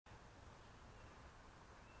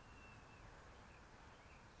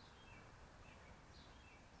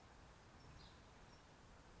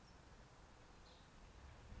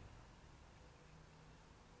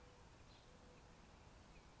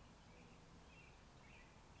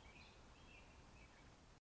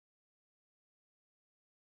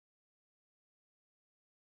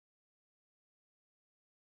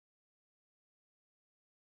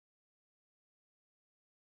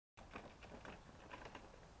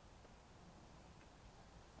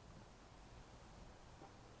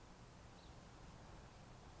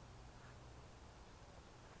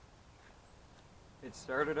It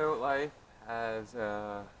started out life as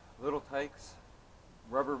a Little Tykes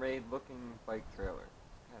Rubbermaid looking bike trailer.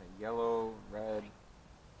 Kind of yellow, red.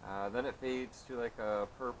 Then it fades to like a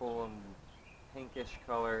purple and pinkish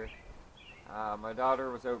color. My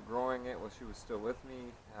daughter was outgrowing it while she was still with me.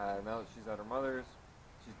 Now that she's at her mother's,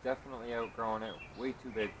 she's definitely outgrown it. Way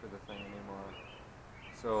too big for the thing anymore.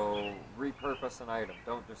 So repurpose an item.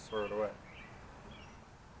 Don't just throw it away.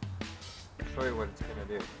 I'll show you what it's going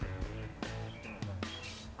to do.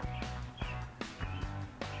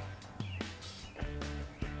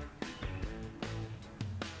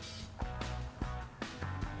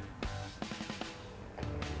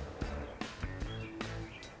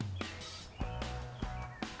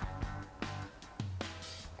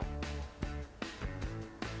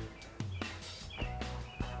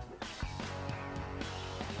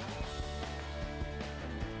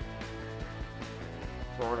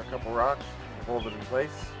 Throw in a couple rocks, hold it in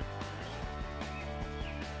place.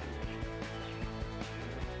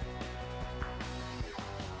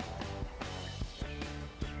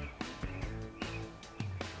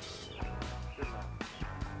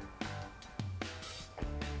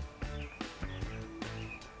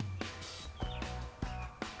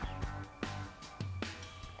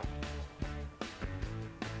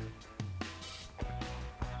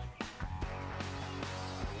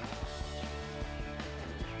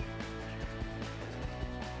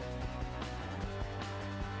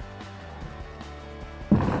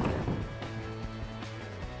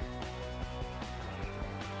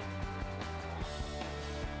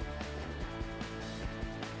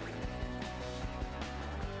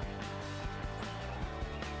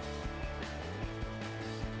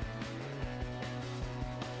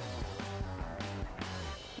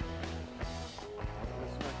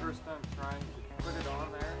 First time trying to put it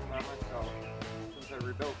on there by myself since I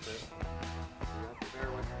rebuilt it. You have to bear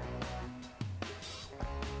with me.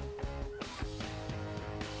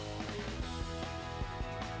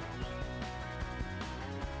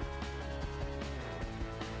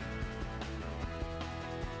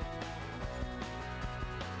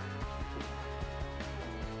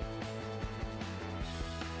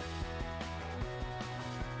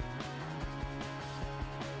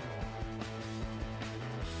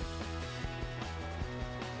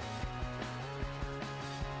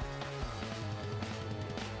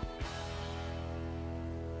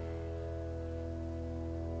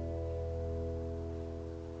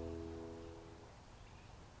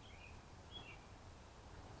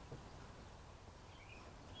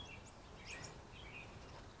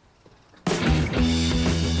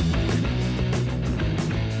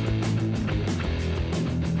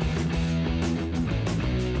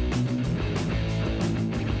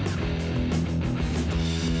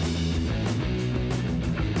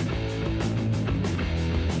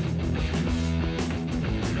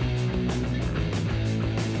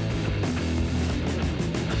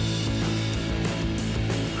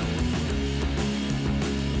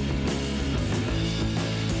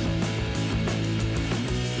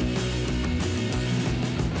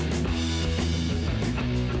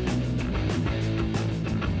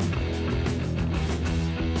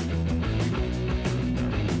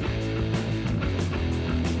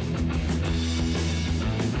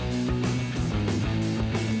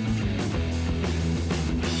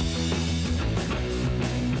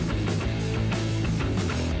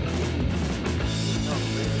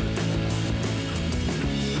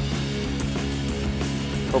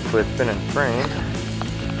 Hopefully it's been in frame.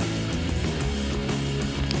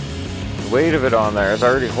 The weight of it on there is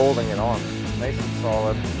already holding it on. Nice and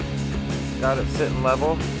solid. Got it sitting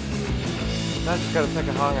level. Now I just gotta take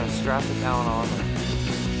a hung and strap it down on there.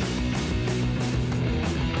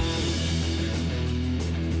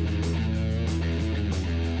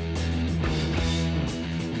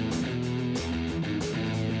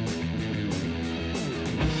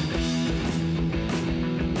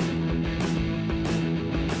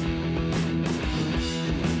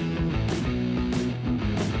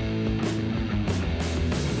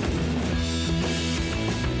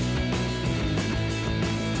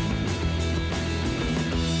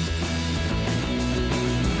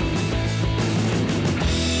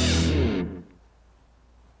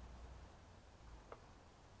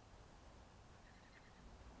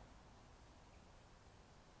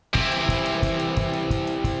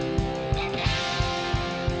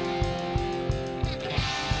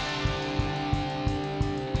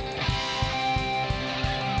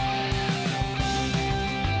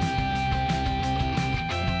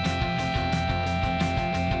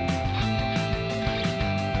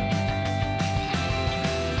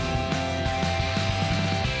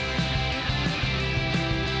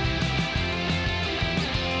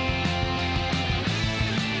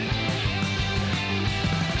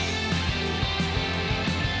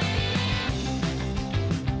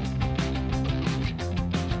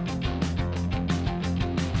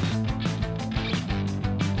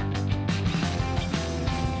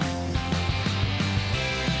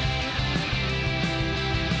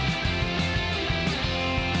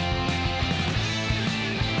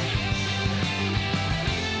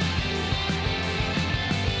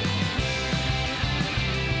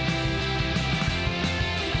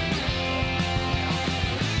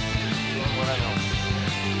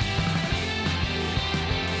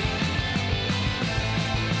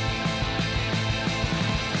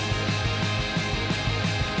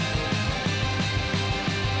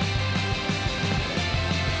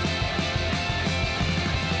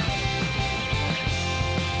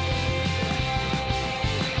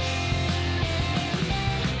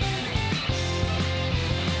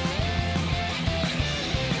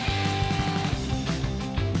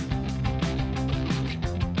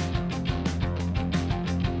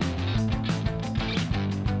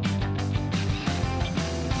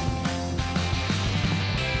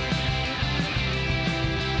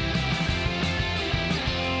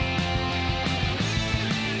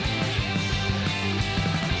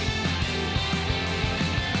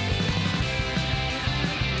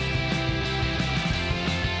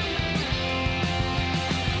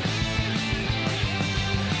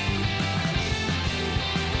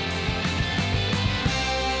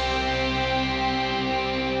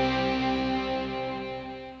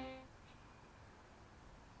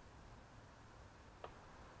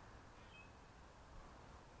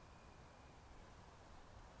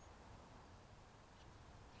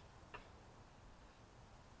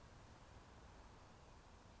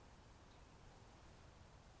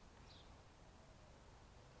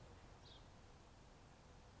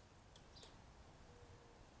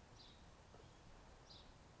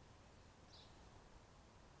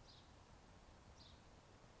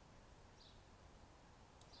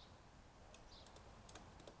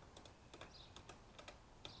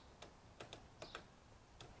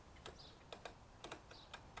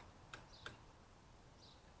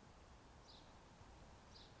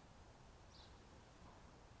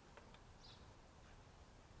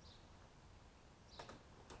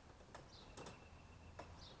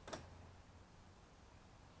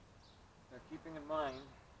 keeping in mind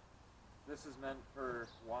this is meant for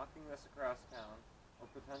walking this across town, or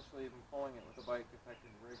potentially even pulling it with a bike if I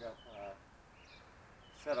can rig up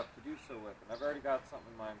set up to do so with. And I've already got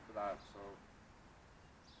something in mind for that, so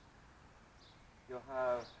you'll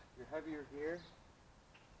have your heavier gear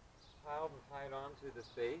piled and tied onto this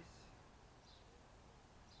base,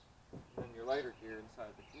 and then your lighter gear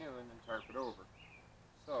inside the canoe, and then tarp it over.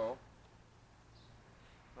 So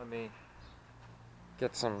let me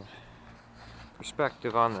get some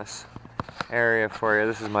perspective on this area for you.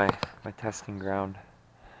 This is my testing ground.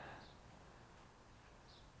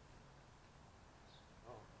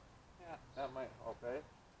 Oh, yeah, that might help, eh?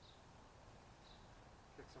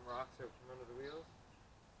 Pick some rocks out from under the wheels.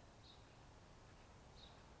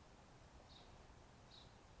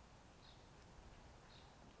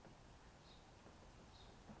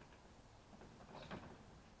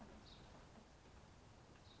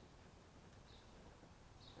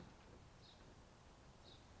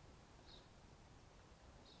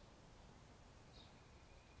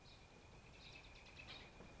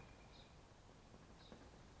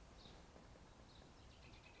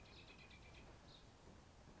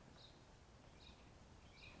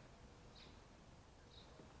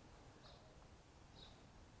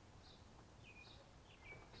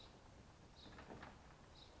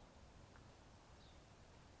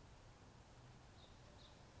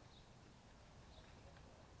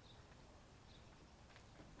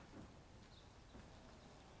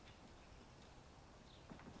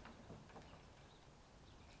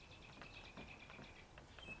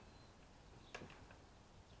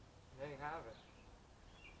 There you have it.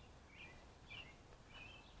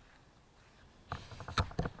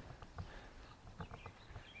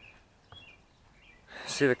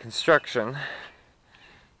 See the construction.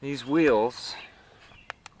 These wheels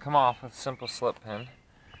come off with a simple slip pin.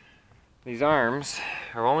 These arms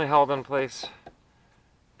are only held in place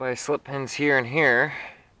by slip pins here and here.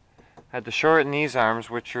 Had to shorten these arms,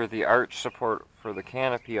 which are the arch support for the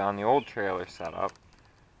canopy on the old trailer setup.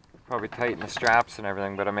 Probably tighten the straps and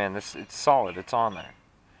everything, but I mean, it's solid, it's on there.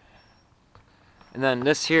 And then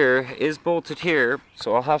this here is bolted here,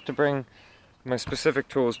 so I'll have to bring my specific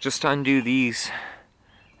tools just to undo these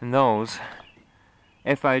and those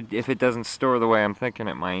if it doesn't store the way I'm thinking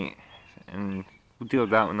it might, and we'll deal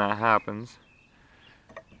with that when that happens.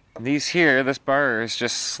 These here, this bar is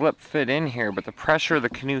just slip fit in here, but the pressure of the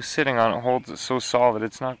canoe sitting on it holds it so solid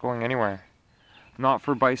it's not going anywhere. Not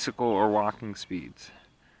for bicycle or walking speeds.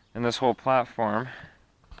 And this whole platform,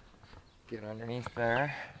 get underneath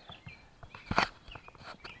there,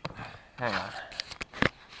 hang on,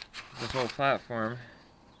 this whole platform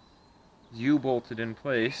is U-bolted in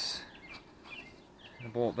place, the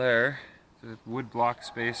bolt there, the wood block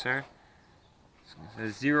spacer, it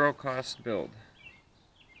says zero cost build,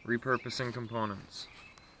 repurposing components.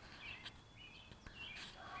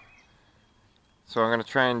 So I'm going to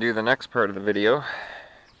try and do the next part of the video.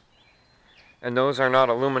 And those are not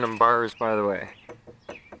aluminum bars, by the way.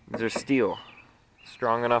 These are steel.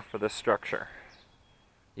 Strong enough for this structure.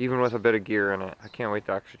 Even with a bit of gear in it. I can't wait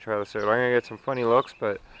to actually try this out. I'm going to get some funny looks,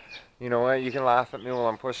 but you know what? You can laugh at me while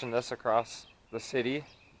I'm pushing this across the city,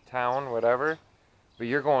 town, whatever. But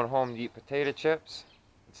you're going home to eat potato chips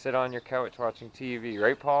and sit on your couch watching TV,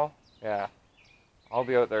 right, Paul? Yeah. I'll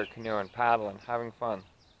be out there canoeing, paddling, having fun.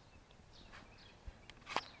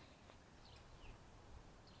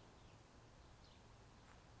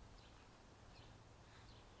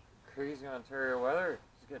 Crazy Ontario weather.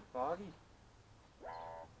 It's getting foggy.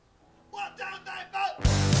 What down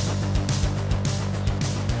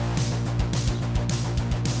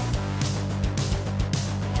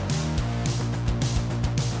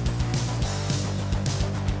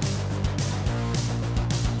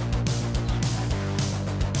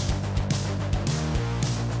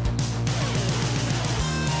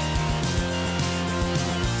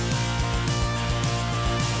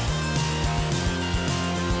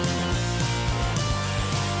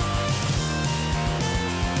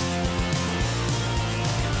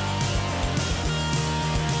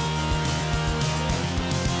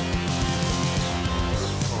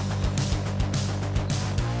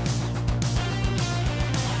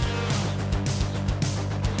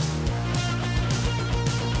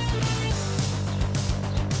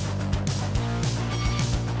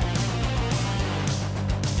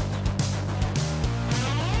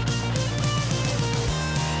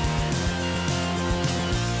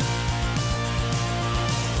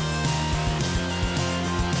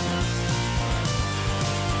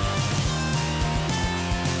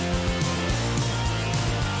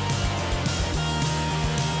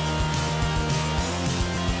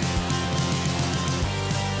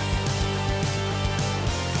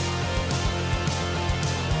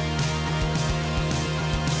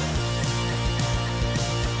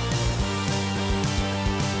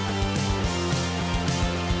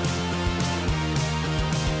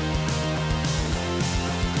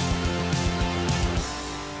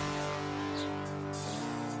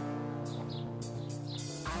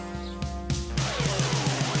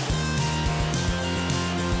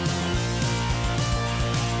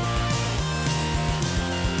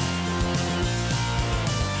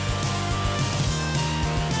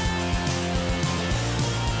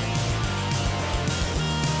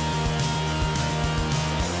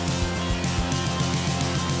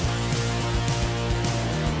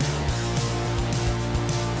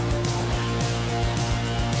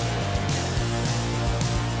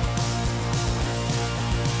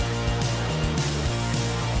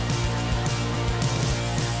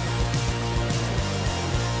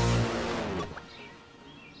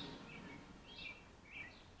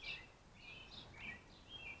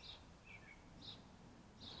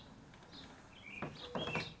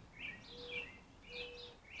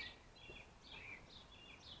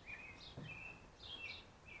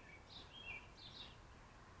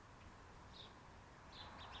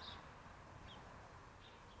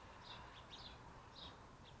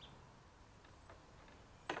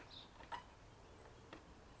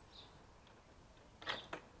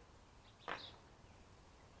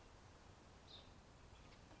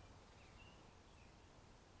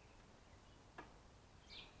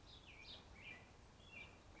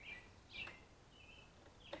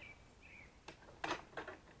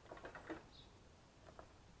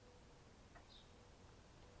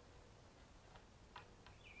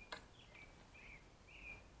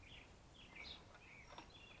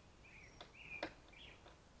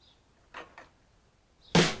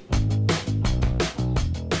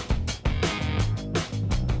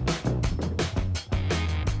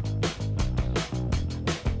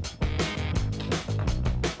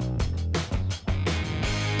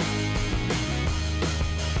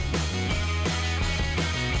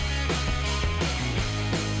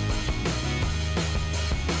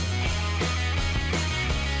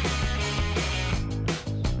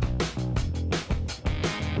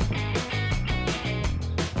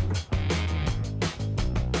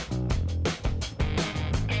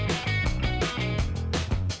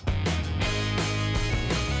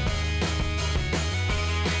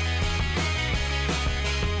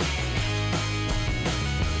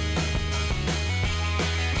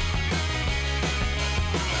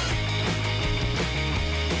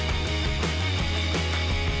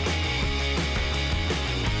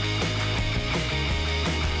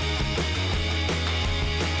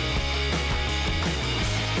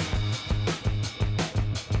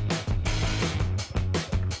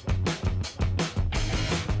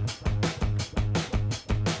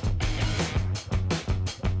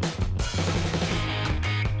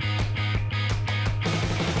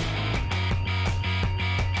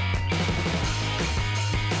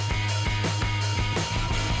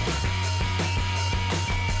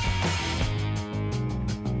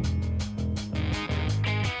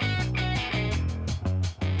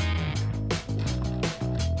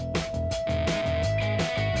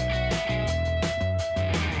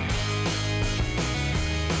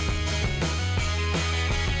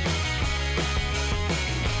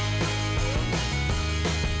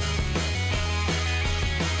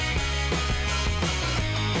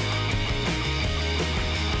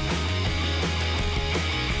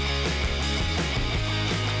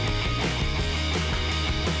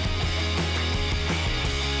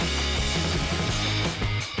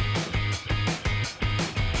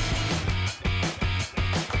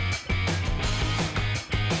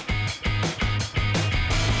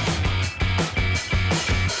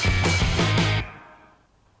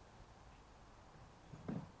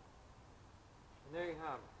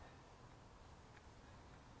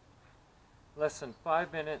less than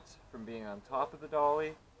 5 minutes from being on top of the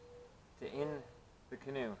dolly to in the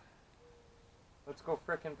canoe. Let's go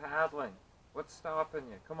frickin' paddling. What's stopping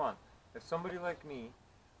you? Come on. If somebody like me,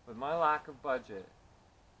 with my lack of budget,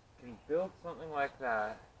 can build something like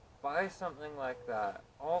that, buy something like that,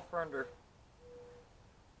 all for under,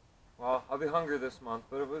 well, I'll be hungry this month,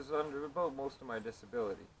 but it was under about most of my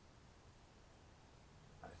disability.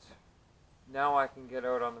 Now I can get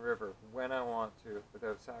out on the river when I want to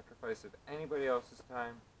without sacrifice of anybody else's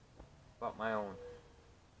time but my own.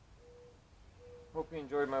 Hope you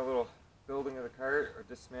enjoyed my little building of the cart, or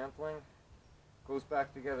dismantling. Goes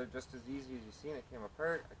back together just as easy as you've seen it came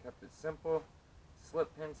apart. I kept it simple.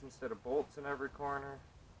 Slip pins instead of bolts in every corner.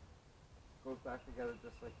 Goes back together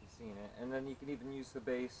just like you've seen it. And then you can even use the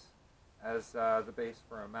base as the base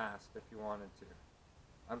for a mast if you wanted to.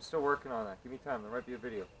 I'm still working on that. Give me time. There might be a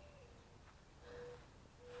video.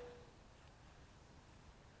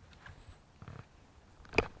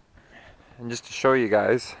 And just to show you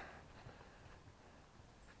guys,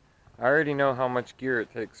 I already know how much gear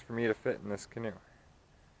it takes for me to fit in this canoe.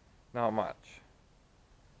 Not much.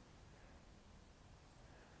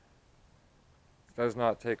 It does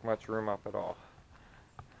not take much room up at all.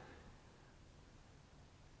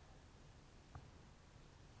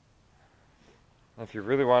 If you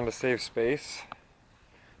really wanted to save space,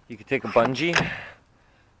 you could take a bungee,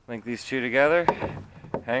 link these two together,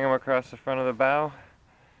 hang them across the front of the bow,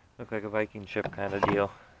 look like a Viking ship kind of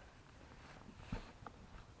deal.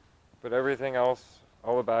 But everything else,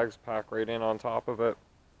 all the bags pack right in on top of it.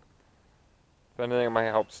 If anything, it might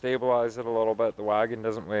help stabilize it a little bit. The wagon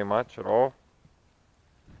doesn't weigh much at all.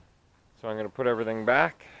 So I'm going to put everything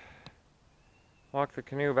back, lock the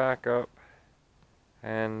canoe back up,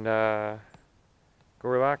 and go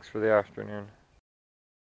relax for the afternoon.